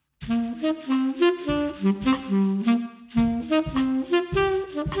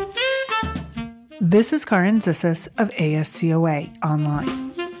This is Karin Zissis of ASCOA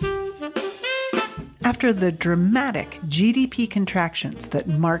Online. After the dramatic GDP contractions that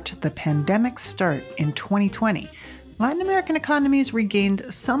marked the pandemic's start in 2020, Latin American economies regained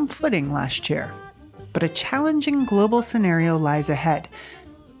some footing last year. But a challenging global scenario lies ahead,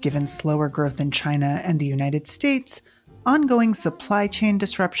 given slower growth in China and the United States, ongoing supply chain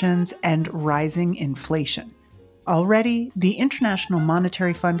disruptions, and rising inflation. Already, the International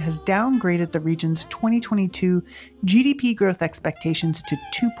Monetary Fund has downgraded the region's 2022 GDP growth expectations to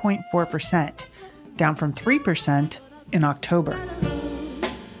 2.4%, down from 3% in October.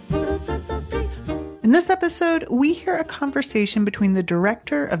 In this episode, we hear a conversation between the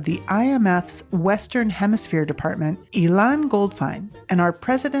director of the IMF's Western Hemisphere Department, Ilan Goldfein, and our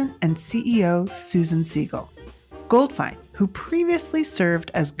president and CEO, Susan Siegel. Goldfein, who previously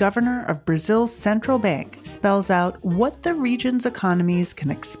served as governor of Brazil's central bank, spells out what the region's economies can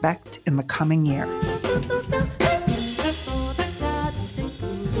expect in the coming year.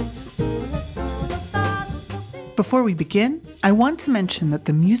 Before we begin, I want to mention that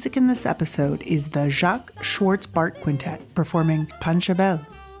the music in this episode is the Jacques Schwartz Bart Quintet performing Panchabelle.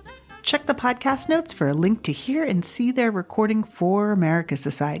 Check the podcast notes for a link to hear and see their recording for America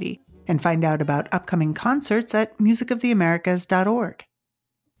Society, and find out about upcoming concerts at musicoftheamericas.org.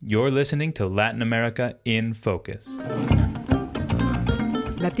 You're listening to Latin America in Focus.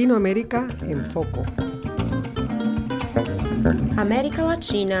 Latinoamérica en Foco. América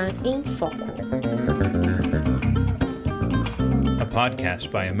Latina em Foco. A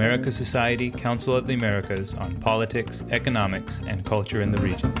podcast by America Society, Council of the Americas on politics, economics, and culture in the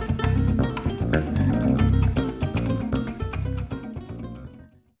region.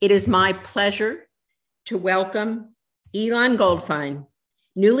 It is my pleasure to welcome Ilan Goldfein,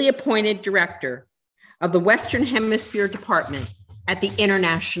 newly appointed director of the Western Hemisphere Department at the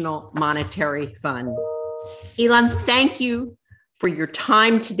International Monetary Fund. Ilan, thank you for your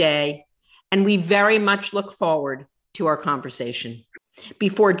time today, and we very much look forward to our conversation.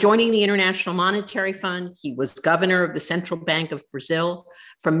 Before joining the International Monetary Fund, he was governor of the Central Bank of Brazil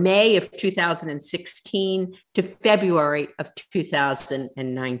from May of 2016 to February of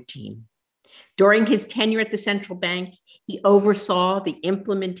 2019. During his tenure at the central bank, he oversaw the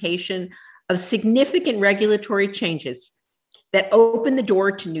implementation of significant regulatory changes that opened the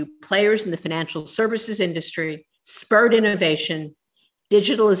door to new players in the financial services industry, spurred innovation,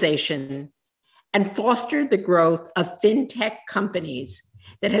 digitalization, and fostered the growth of fintech companies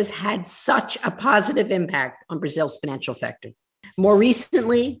that has had such a positive impact on Brazil's financial sector. More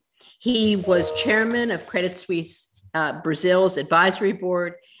recently, he was chairman of Credit Suisse Brazil's advisory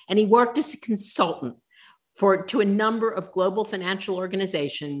board, and he worked as a consultant to a number of global financial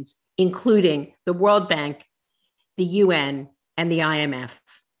organizations, including the World Bank, the UN, and the IMF.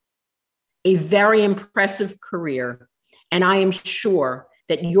 A very impressive career, and I am sure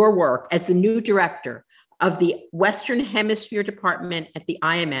that your work as the new director of the Western Hemisphere Department at the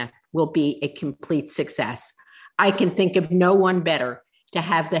IMF will be a complete success. I can think of no one better to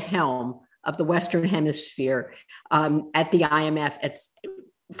have the helm of the Western Hemisphere at the IMF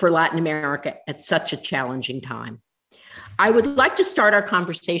for Latin America at such a challenging time. I would like to start our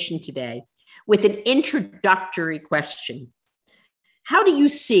conversation today with an introductory question. How do you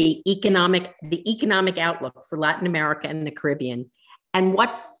see the economic outlook for Latin America and the Caribbean, and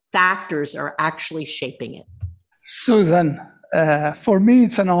what factors are actually shaping it? Susan, for me,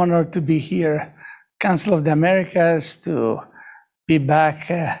 it's an honor to be here, Council of the Americas, to be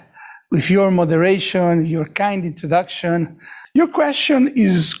back with your moderation, your kind introduction. Your question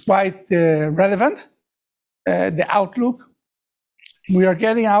is quite relevant, the outlook. We are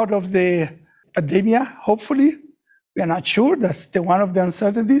getting out of the pandemic, hopefully. We are not sure, that's one of the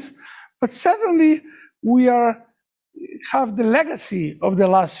uncertainties, but certainly we have the legacy of the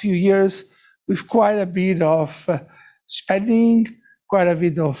last few years with quite a bit of spending, quite a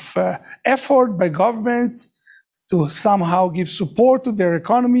bit of effort by government to somehow give support to their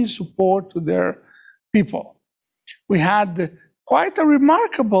economy, support to their people. We had quite a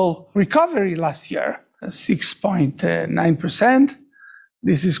remarkable recovery last year, 6.9%.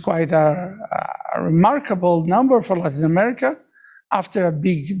 This is quite a remarkable number for Latin America after a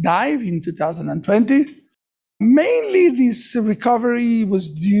big dive in 2020. Mainly, this recovery was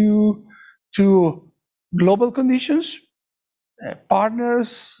due to global conditions.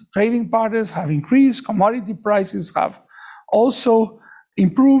 Trading partners have increased, commodity prices have also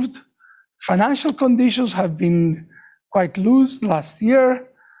improved. Financial conditions have been quite loose last year.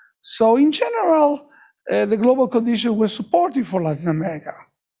 So in general, the global condition was supportive for Latin America.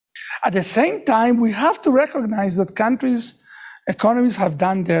 At the same time, we have to recognize that economies have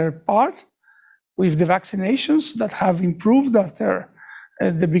done their part with the vaccinations that have improved after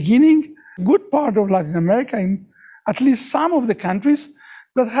the beginning. A good part of Latin America, in at least some of the countries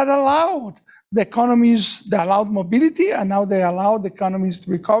that had allowed the economies, they allowed mobility, and now they allow the economies to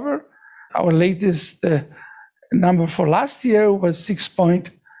recover. Our latest number for last year was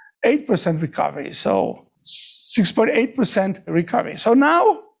 6.8% recovery. So 6.8% recovery. So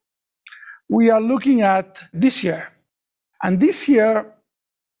now we are looking at this year. And this year,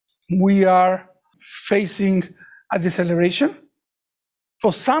 we are facing a deceleration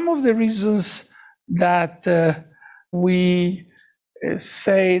for some of the reasons that we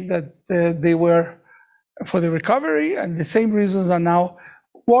say that they were for the recovery, and the same reasons are now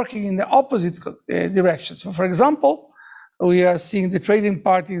working in the opposite direction. So, for example, we are seeing the trading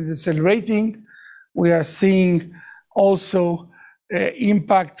party decelerating. We are seeing also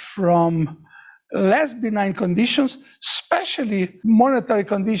impact from less benign conditions, especially monetary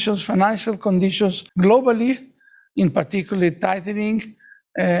conditions, financial conditions globally, in particular tightening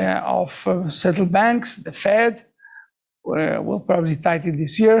of central banks. The Fed will probably tighten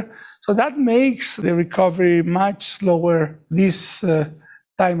this year. So that makes the recovery much slower this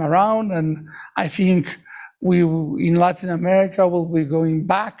time around. And I think we, in Latin America, will be going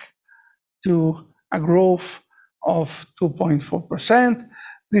back to a growth of 2.4%.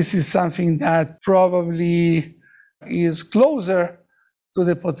 This is something that probably is closer to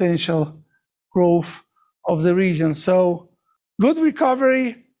the potential growth of the region. So good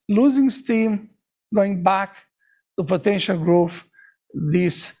recovery, losing steam, going back to potential growth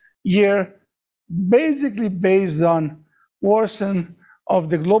this year, basically based on worsen of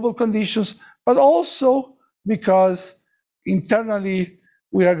the global conditions, but also because internally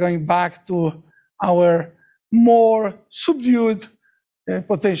we are going back to our more subdued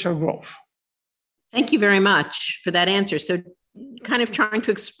potential growth. Thank you very much for that answer. So kind of trying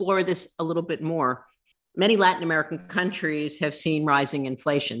to explore this a little bit more. Many Latin American countries have seen rising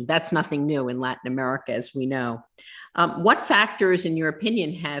inflation. That's nothing new in Latin America, as we know. What factors, in your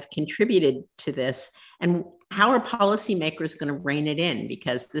opinion, have contributed to this? And how are policymakers going to rein it in?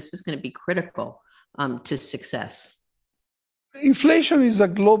 Because this is going to be critical to success. Inflation is a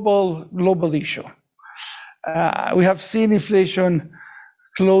global issue. We have seen inflation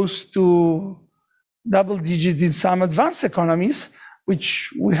close to double digit in some advanced economies, which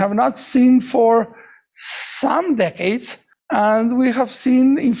we have not seen for some decades. And we have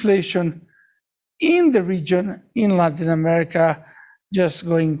seen inflation in the region, in Latin America, just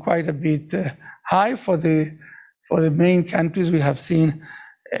going quite a bit high. For the main countries, we have seen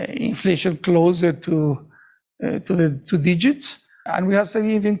inflation closer to the 2 digits. And we have seen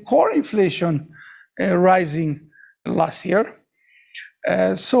even core inflation rising last year.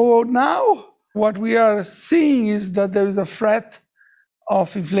 So now what we are seeing is that there is a threat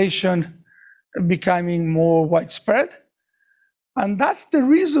of inflation becoming more widespread. And that's the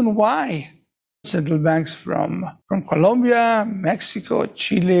reason why central banks from Colombia, Mexico,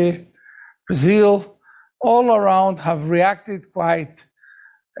 Chile, Brazil, all around have reacted quite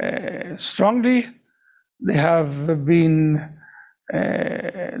strongly. They have been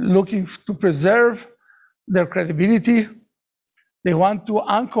looking to preserve their credibility. They want to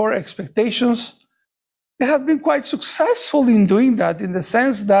anchor expectations. They have been quite successful in doing that, in the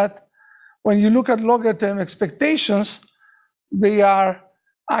sense that when you look at longer term expectations, they are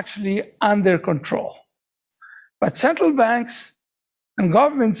actually under control. But central banks and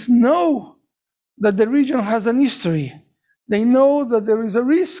governments know that the region has an history. They know that there is a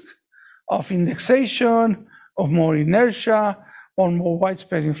risk of indexation, of more inertia, or more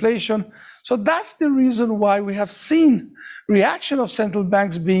widespread inflation. So that's the reason why we have seen reaction of central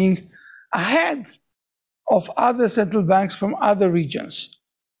banks being ahead of other central banks from other regions.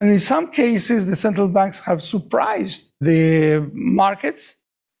 And in some cases, the central banks have surprised the markets.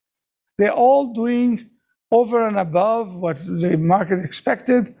 They're all doing over and above what the market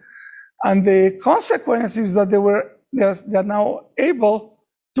expected. And the consequence is that they're now able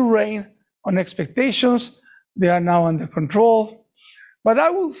to rein on expectations. They are now under control. But I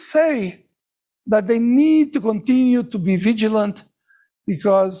will say that they need to continue to be vigilant,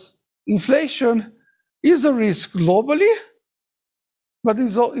 because inflation is a risk globally, but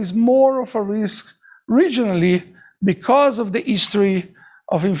is more of a risk regionally because of the history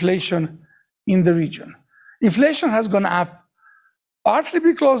of inflation in the region. Inflation has gone up partly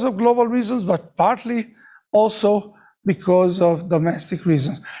because of global reasons, but partly also because of domestic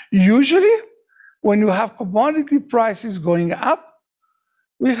reasons. Usually, when you have commodity prices going up,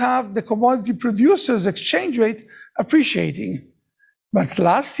 we have the commodity producers' exchange rate appreciating. But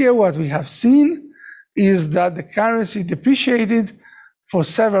last year, what we have seen is that the currency depreciated for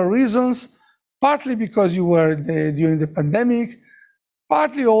several reasons, partly because you were during the pandemic,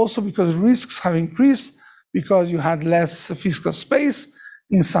 partly also because risks have increased because you had less fiscal space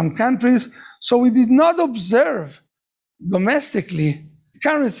in some countries. So we did not observe domestically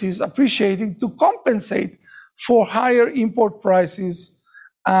currencies appreciating to compensate for higher import prices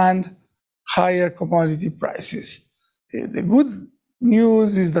and higher commodity prices. The good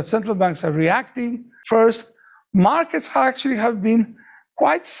news is that central banks are reacting. First, markets actually have been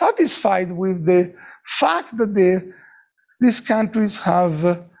quite satisfied with the fact that these countries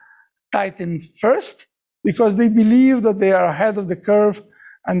have tightened first, because they believe that they are ahead of the curve,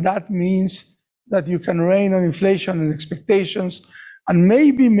 and that means that you can rein on inflation and expectations, and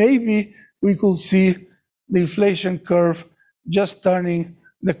maybe we could see the inflation curve just turning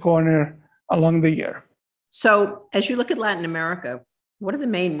the corner along the year. So as you look at Latin America, what are the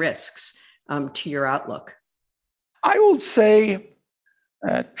main risks to your outlook? I would say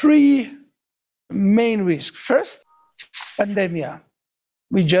three main risks. First, pandemia.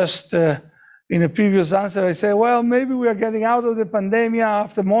 We just, in a previous answer, I said, well, maybe we are getting out of the pandemia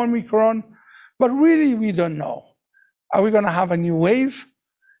after Omicron, but really we don't know. Are we going to have a new wave?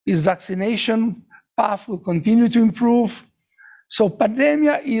 Is vaccination path will continue to improve? So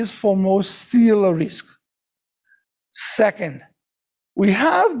pandemia is foremost still a risk. Second, we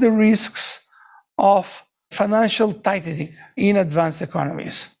have the risks of financial tightening in advanced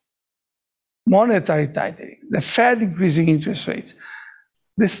economies, monetary tightening, the Fed increasing interest rates.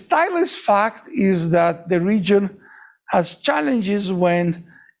 The stylish fact is that the region has challenges when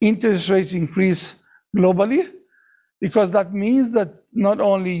interest rates increase globally, because that means that not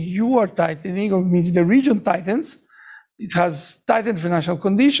only you are tightening, or means the region tightens, it has tightened financial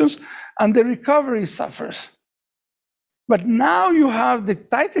conditions, and the recovery suffers. But now you have the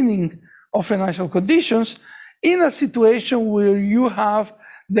tightening of financial conditions in a situation where you have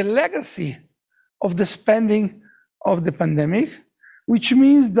the legacy of the spending of the pandemic, which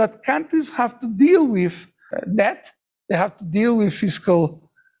means that countries have to deal with debt, they have to deal with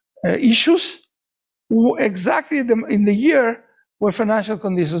fiscal issues exactly in the year where financial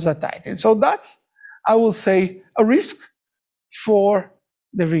conditions are tightened. So that's, I will say, a risk for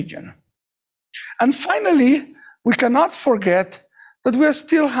the region. And finally, we cannot forget that we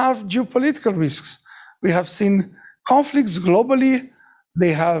still have geopolitical risks. We have seen conflicts globally,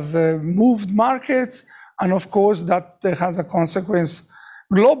 they have moved markets, and of course that has a consequence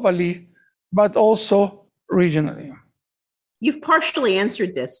globally, but also regionally. You've partially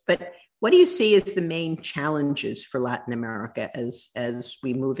answered this, but what do you see as the main challenges for Latin America as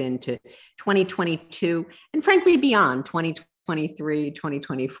we move into 2022 and frankly beyond 2023,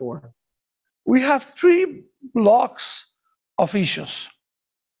 2024? We have three blocks of issues.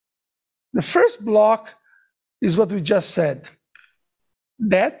 The first block is what we just said: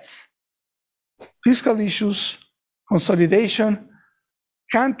 debt, fiscal issues, consolidation.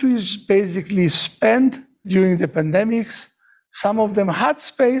 Countries basically spent during the pandemics. Some of them had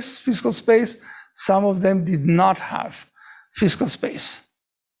space, fiscal space, some of them did not have fiscal space.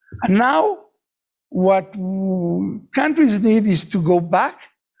 And now what countries need is to go back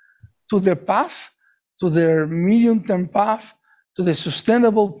to their path, to their medium-term path, to the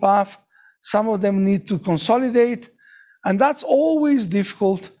sustainable path. Some of them need to consolidate, and that's always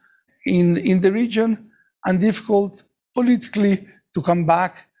difficult in the region and difficult politically to come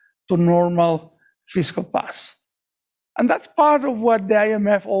back to normal fiscal paths. And that's part of what the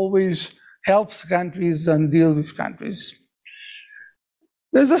IMF always helps countries and deal with countries.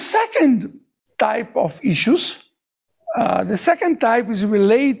 There's a second type of issues. The second type is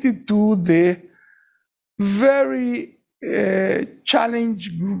related to the very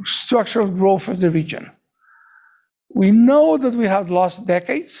challenging structural growth of the region. We know that we have lost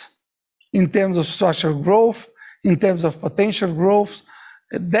decades in terms of structural growth, in terms of potential growth.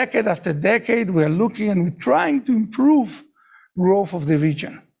 Decade after decade, we are looking and we're trying to improve growth of the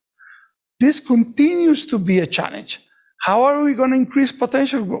region. This continues to be a challenge. How are we going to increase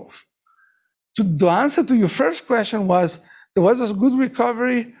potential growth? The answer to your first question was, there was a good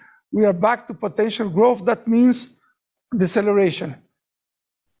recovery, we are back to potential growth. That means deceleration.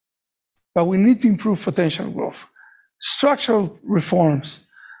 But we need to improve potential growth. Structural reforms,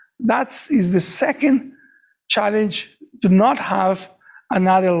 that is the second challenge, to not have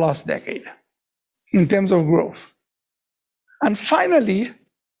another lost decade in terms of growth. And finally,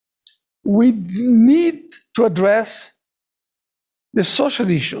 we need to address the social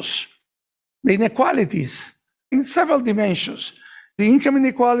issues, the inequalities in several dimensions. The income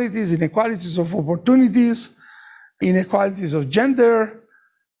inequalities, inequalities of opportunities, inequalities of gender,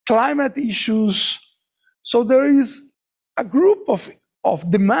 climate issues. So there is a group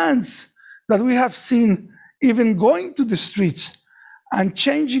of demands that we have seen even going to the streets and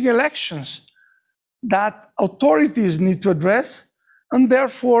changing elections that authorities need to address, and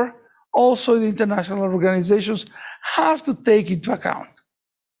therefore also the international organizations have to take into account.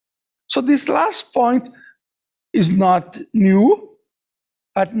 So this last point is not new,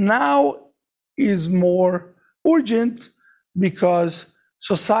 but now is more urgent because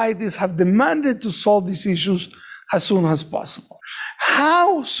societies have demanded to solve these issues as soon as possible.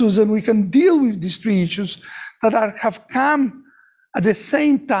 How, Susan, we can deal with these three issues that have come at the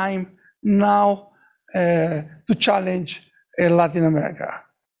same time now to challenge Latin America?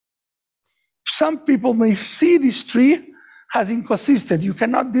 Some people may see these three as inconsistent. You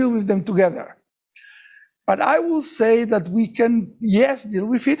cannot deal with them together. But I will say that we can, yes, deal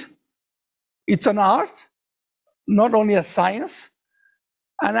with it. It's an art, not only a science.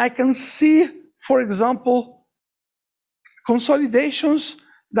 And I can see, for example, consolidations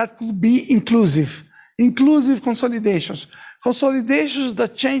that could be inclusive consolidations, consolidations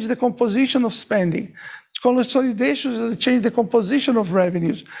that change the composition of spending, consolidations that change the composition of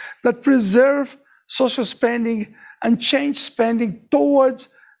revenues, that preserve social spending and change spending towards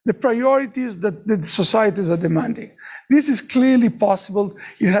the priorities that the societies are demanding. This is clearly possible.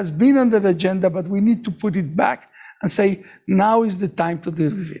 It has been on the agenda, but we need to put it back and say, now is the time to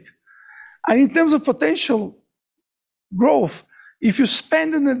deal with it. And in terms of potential growth, if you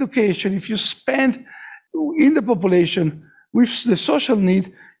spend on education, if you spend in the population with the social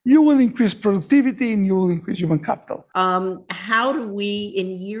need, you will increase productivity and you will increase human capital. How do we,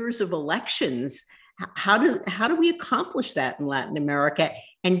 in years of elections, how do we accomplish that in Latin America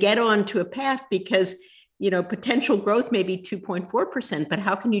and get onto a path? Because, potential growth may be 2.4%, but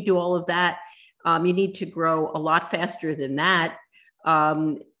how can you do all of that? You need to grow a lot faster than that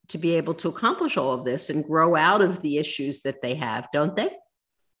to be able to accomplish all of this and grow out of the issues that they have, don't they?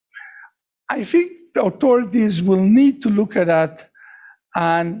 I think the authorities will need to look at that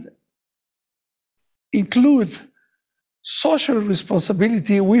and include social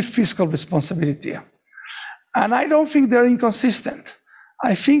responsibility with fiscal responsibility. And I don't think they're inconsistent.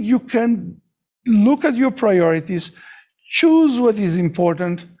 I think you can look at your priorities, choose what is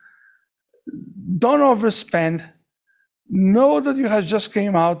important, don't overspend, know that you have just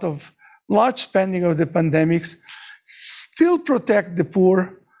came out of large spending of the pandemics, still protect the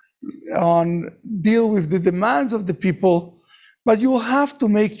poor, deal with the demands of the people, but you will have to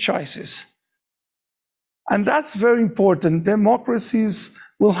make choices. And that's very important. Democracies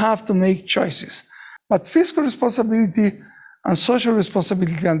will have to make choices. But fiscal responsibility and social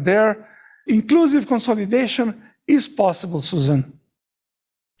responsibility and their inclusive consolidation is possible, Susan.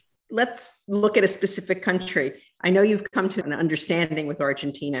 Let's look at a specific country. I know you've come to an understanding with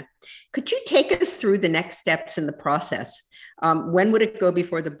Argentina. Could you take us through the next steps in the process? When would it go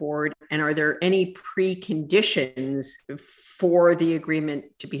before the board? And are there any preconditions for the agreement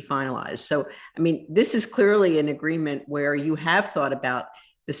to be finalized? So, this is clearly an agreement where you have thought about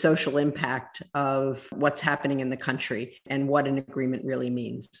the social impact of what's happening in the country and what an agreement really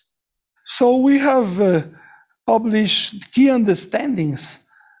means. So we have published key understandings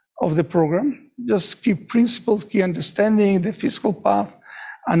of the program, just key principles, key understanding, the fiscal path,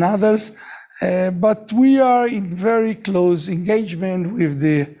 and others. But we are in very close engagement with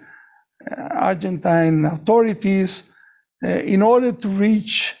the Argentine authorities in order to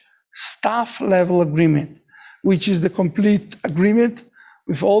reach staff-level agreement, which is the complete agreement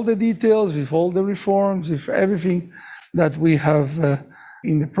with all the details, with all the reforms, with everything that we have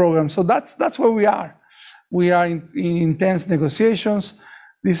in the program. So that's where we are. We are in intense negotiations.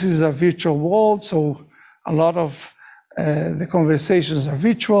 This is a virtual world, so a lot of the conversations are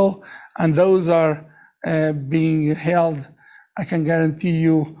virtual, and those are being held, I can guarantee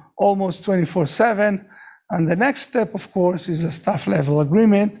you, almost 24/7. And the next step, of course, is a staff-level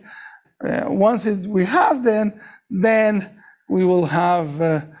agreement. Once we have then we will have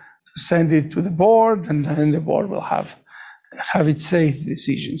to send it to the board, and then the board will have it say its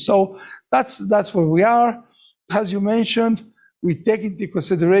decision. So that's where we are. As you mentioned, we take into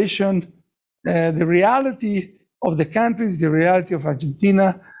consideration the reality of the countries, the reality of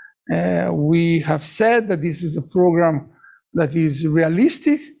Argentina. We have said that this is a program that is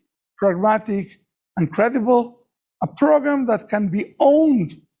realistic, pragmatic, and credible, a program that can be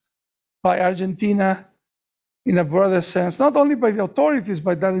owned by Argentina in a broader sense, not only by the authorities,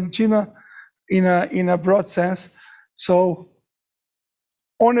 but Argentina in a broad sense. So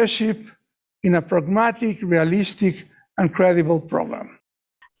ownership in a pragmatic, realistic, and credible program.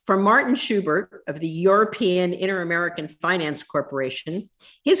 From Martin Schubert of the European Inter-American Finance Corporation,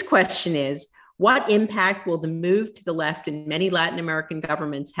 his question is, what impact will the move to the left in many Latin American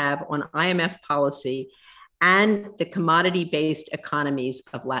governments have on IMF policy and the commodity-based economies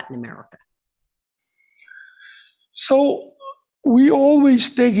of Latin America? So we always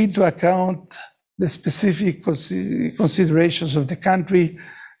take into account the specific considerations of the country,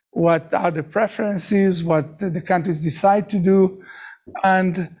 what are the preferences, what the countries decide to do.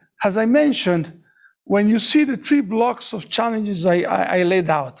 And as I mentioned, when you see the three blocks of challenges I laid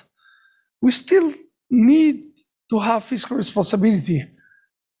out, we still need to have fiscal responsibility.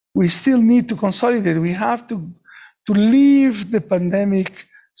 We still need to consolidate. We have to leave the pandemic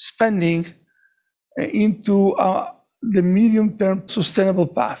spending into the medium-term sustainable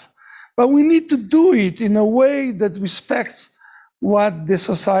path. But we need to do it in a way that respects what the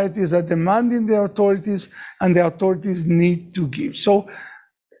societies are demanding the authorities and the authorities need to give. So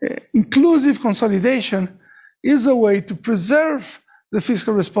inclusive consolidation is a way to preserve the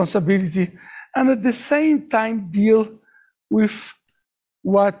fiscal responsibility and at the same time deal with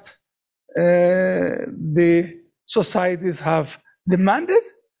what the societies have demanded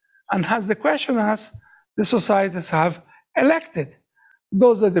and has the question as the societies have elected.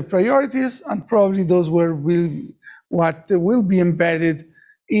 Those are the priorities, and probably those what will be embedded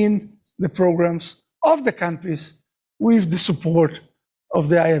in the programs of the countries with the support of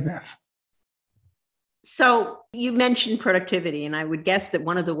the IMF. So you mentioned productivity, and I would guess that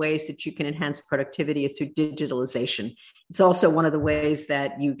one of the ways that you can enhance productivity is through digitalization. It's also one of the ways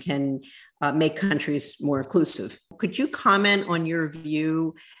that you can make countries more inclusive. Could you comment on your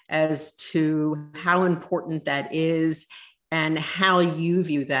view as to how important that is and how you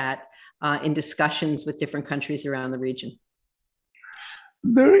view that in discussions with different countries around the region?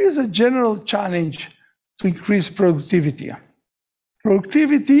 There is a general challenge to increase productivity.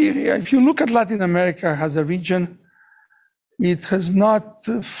 Productivity, if you look at Latin America as a region, it has not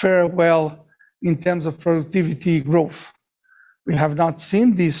fared well in terms of productivity growth. We have not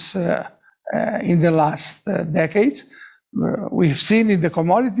seen this in the last decades. We've seen in the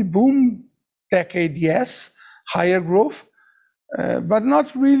commodity boom decade, yes, higher growth, but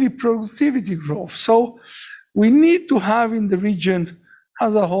not really productivity growth. So we need to have in the region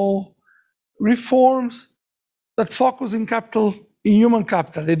as a whole reforms that focus in human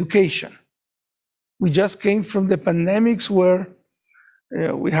capital, education. We just came from the pandemics where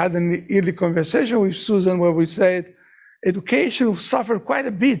we had an early conversation with Susan where we said education suffered quite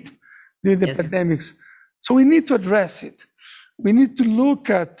a bit during the pandemics. So we need to address it. We need to look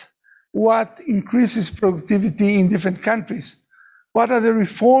at what increases productivity in different countries. What are the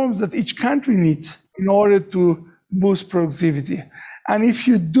reforms that each country needs in order to boost productivity? And if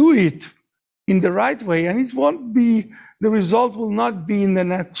you do it in the right way, and it won't be, the result will not be in the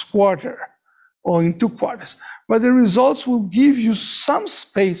next quarter or in 2 quarters, but the results will give you some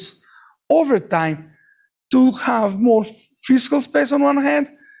space over time to have more fiscal space on one hand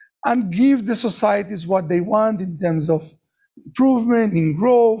and give the societies what they want in terms of improvement, in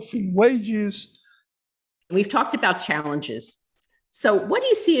growth, in wages. We've talked about challenges. So what do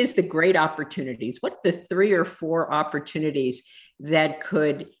you see as the great opportunities? What are the 3 or 4 opportunities that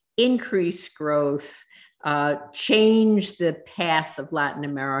could increase growth, change the path of Latin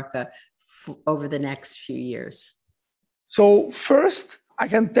America over the next few years? So first, I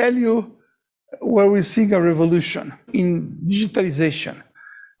can tell you where we're seeing a revolution in digitalization,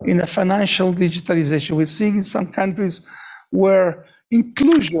 in a financial digitalization. We're seeing in some countries where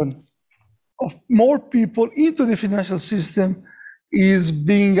inclusion of more people into the financial system is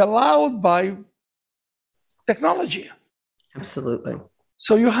being allowed by technology. Absolutely.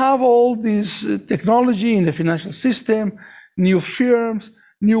 So you have all this technology in the financial system, new firms,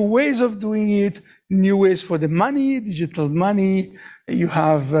 new ways of doing it, new ways for the money, digital money. You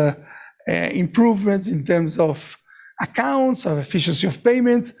have improvements in terms of accounts, of efficiency of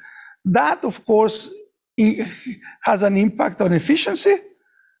payments. That, of course, has an impact on efficiency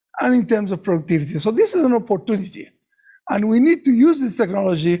and in terms of productivity. So this is an opportunity. And we need to use this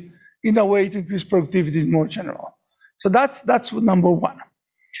technology in a way to increase productivity in more general. So that's number one.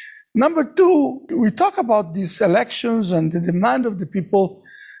 Number two, we talk about these elections and the demand of the people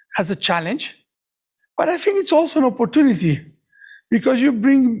as a challenge, but I think it's also an opportunity because you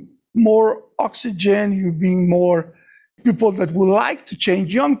bring more oxygen, you bring more people that would like to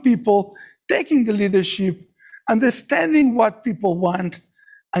change, young people taking the leadership, understanding what people want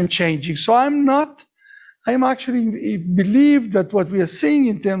and changing. So I'm actually believe that what we are seeing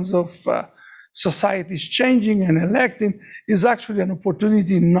in terms of societies changing and electing is actually an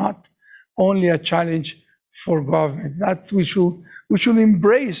opportunity, not only a challenge for governments. That we should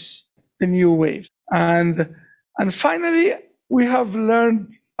embrace the new waves. And finally, we have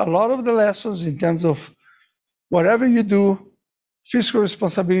learned a lot of the lessons in terms of whatever you do, fiscal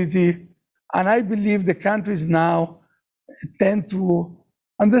responsibility, and I believe the countries now tend to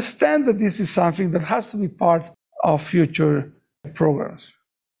understand that this is something that has to be part of future programs.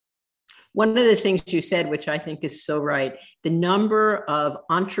 One of the things you said, which I think is so right, the number of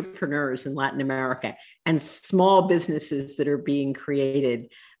entrepreneurs in Latin America and small businesses that are being created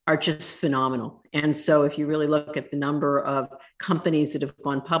are just phenomenal. And so if you really look at the number of companies that have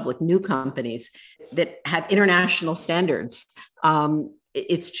gone public, new companies that have international standards,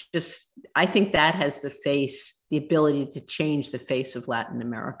 it's just, I think that has the ability to change the face of Latin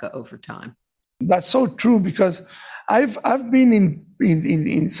America over time. That's so true, because I've been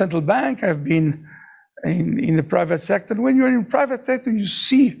in central bank, I've been in the private sector. When you're in private sector, you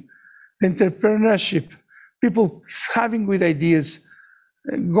see the entrepreneurship, people having good ideas,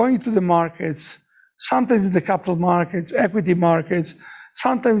 going to the markets, sometimes in the capital markets, equity markets,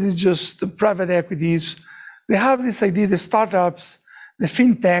 sometimes it's just the private equities. They have this idea, the startups, the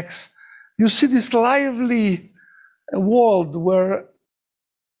fintechs. You see this lively world where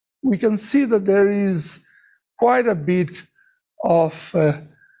we can see that there is quite a bit of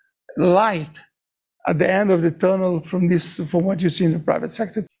light at the end of the tunnel from what you see in the private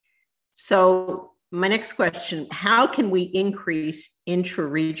sector. So my next question, how can we increase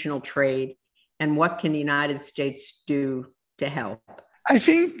intra-regional trade, and what can the United States do to help? I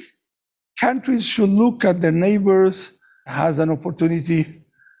think countries should look at their neighbors as an opportunity.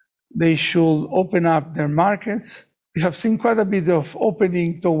 They should open up their markets. We have seen quite a bit of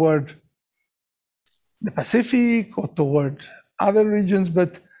opening toward the Pacific or toward other regions,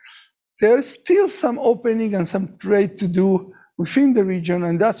 but there's still some opening and some trade to do within the region,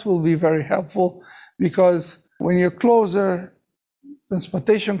 and that will be very helpful, because when you're closer,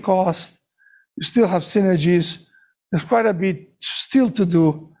 transportation costs, you still have synergies. There's quite a bit still to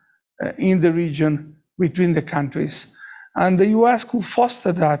do in the region between the countries. And the US could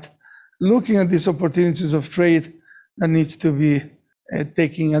foster that, looking at these opportunities of trade that needs to be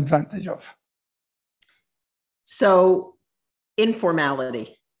taken advantage of. So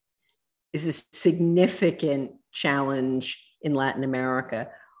informality is a significant challenge in Latin America.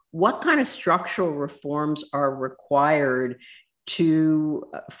 What kind of structural reforms are required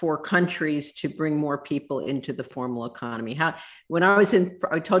for countries to bring more people into the formal economy? I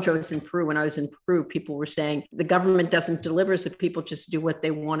told you I was in Peru. When I was in Peru, people were saying the government doesn't deliver, so people just do what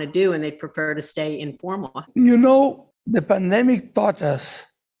they want to do, and they prefer to stay informal. You know, the pandemic taught us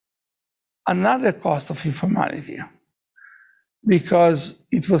another cost of informality, because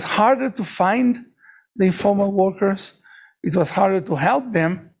it was harder to find the informal workers. It was harder to help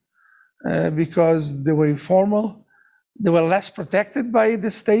them because they were informal. They were less protected by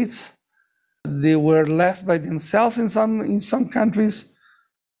the states. They were left by themselves in some countries.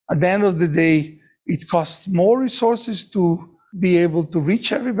 At the end of the day, it cost more resources to be able to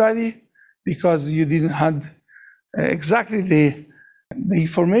reach everybody, because you didn't have exactly the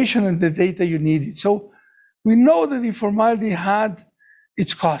information and the data you needed. So we know that informality had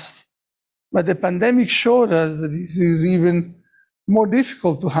its cost, but the pandemic showed us that this is even more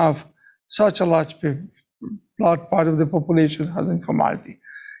difficult to have such a large part of the population has informality.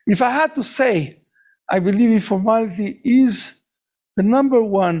 If I had to say, I believe informality is the number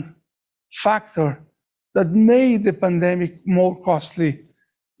one factor that made the pandemic more costly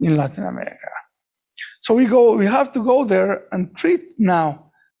in Latin America. So we have to go there and treat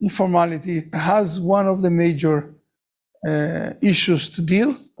now informality as one of the major issues to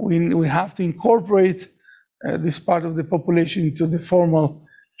deal. We have to incorporate this part of the population into the formal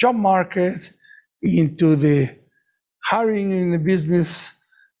job market, into the hiring in the business.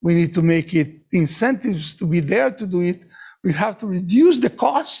 We need to make it incentives to be there to do it. We have to reduce the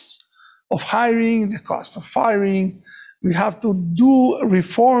costs of hiring, the cost of firing. We have to do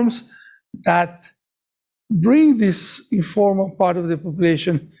reforms that bring this informal part of the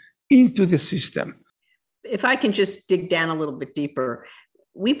population into the system. If I can just dig down a little bit deeper,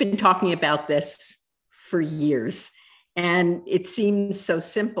 we've been talking about this for years, and it seems so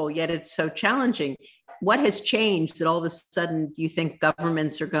simple, yet it's so challenging. What has changed that all of a sudden you think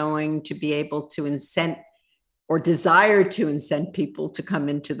governments are going to be able to incent or desire to incent people to come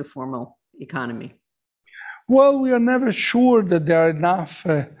into the formal economy? Well, we are never sure that there are enough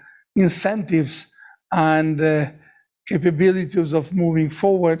incentives and capabilities of moving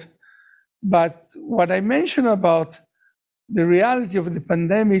forward. But what I mentioned about the reality of the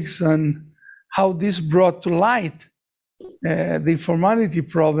pandemics and how this brought to light the informality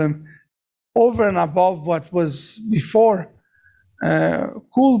problem over and above what was before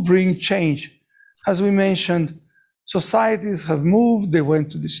could bring change. As we mentioned, societies have moved, they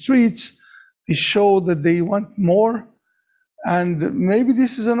went to the streets, they showed that they want more, and maybe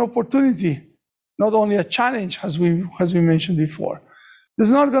this is an opportunity, not only a challenge, as we mentioned before.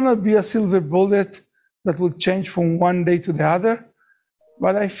 There's not going to be a silver bullet that will change from one day to the other,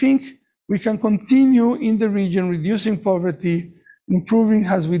 but I think we can continue in the region reducing poverty, improving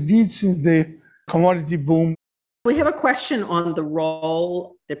as we did since the commodity boom. We have a question on the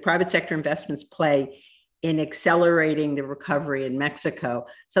role that private sector investments play in accelerating the recovery in Mexico.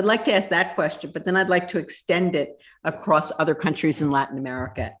 So I'd like to ask that question, but then I'd like to extend it across other countries in Latin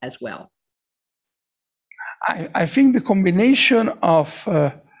America as well. I think the combination of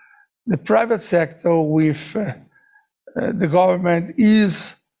the private sector with the government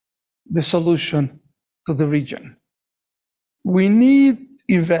is the solution to the region. We need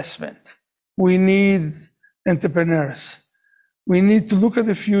investment. We need entrepreneurs. We need to look at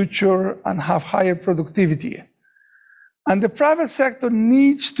the future and have higher productivity. And the private sector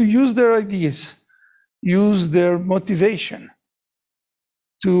needs to use their ideas, use their motivation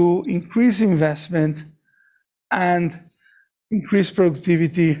to increase investment and increase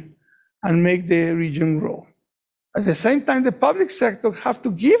productivity and make the region grow. At the same time, the public sector have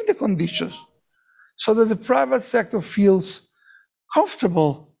to give the conditions so that the private sector feels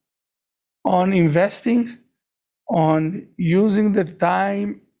comfortable on investing, on using their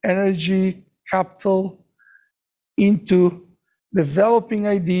time, energy, capital into developing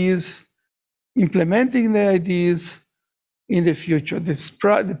ideas, implementing the ideas in the future.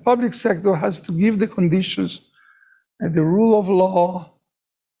 The public sector has to give the conditions, the rule of law,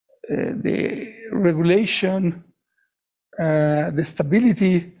 the regulation, the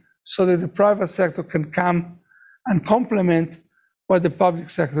stability, so that the private sector can come and complement what the public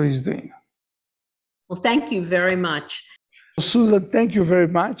sector is doing. Well, thank you very much. Susan, thank you very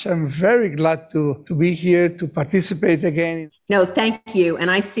much. I'm very glad to be here to participate again. No, thank you.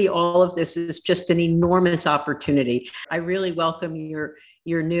 And I see all of this as just an enormous opportunity. I really welcome your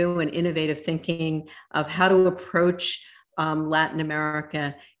new and innovative thinking of how to approach Latin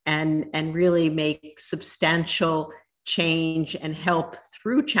America and really make substantial change and help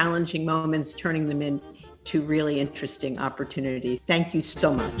through challenging moments, turning them into really interesting opportunities. Thank you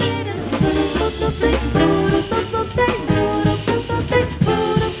so much.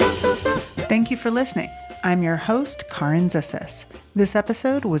 Thank you for listening. I'm your host, Karin Zissis. This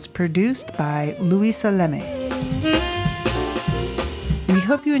episode was produced by Luisa Leme. We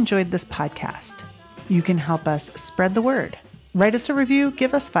hope you enjoyed this podcast. You can help us spread the word. Write us a review,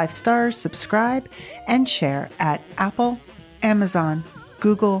 give us 5 stars, subscribe, and share at Apple, Amazon,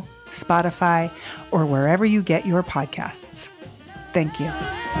 Google, Spotify, or wherever you get your podcasts. Thank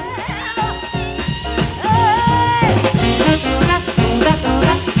you.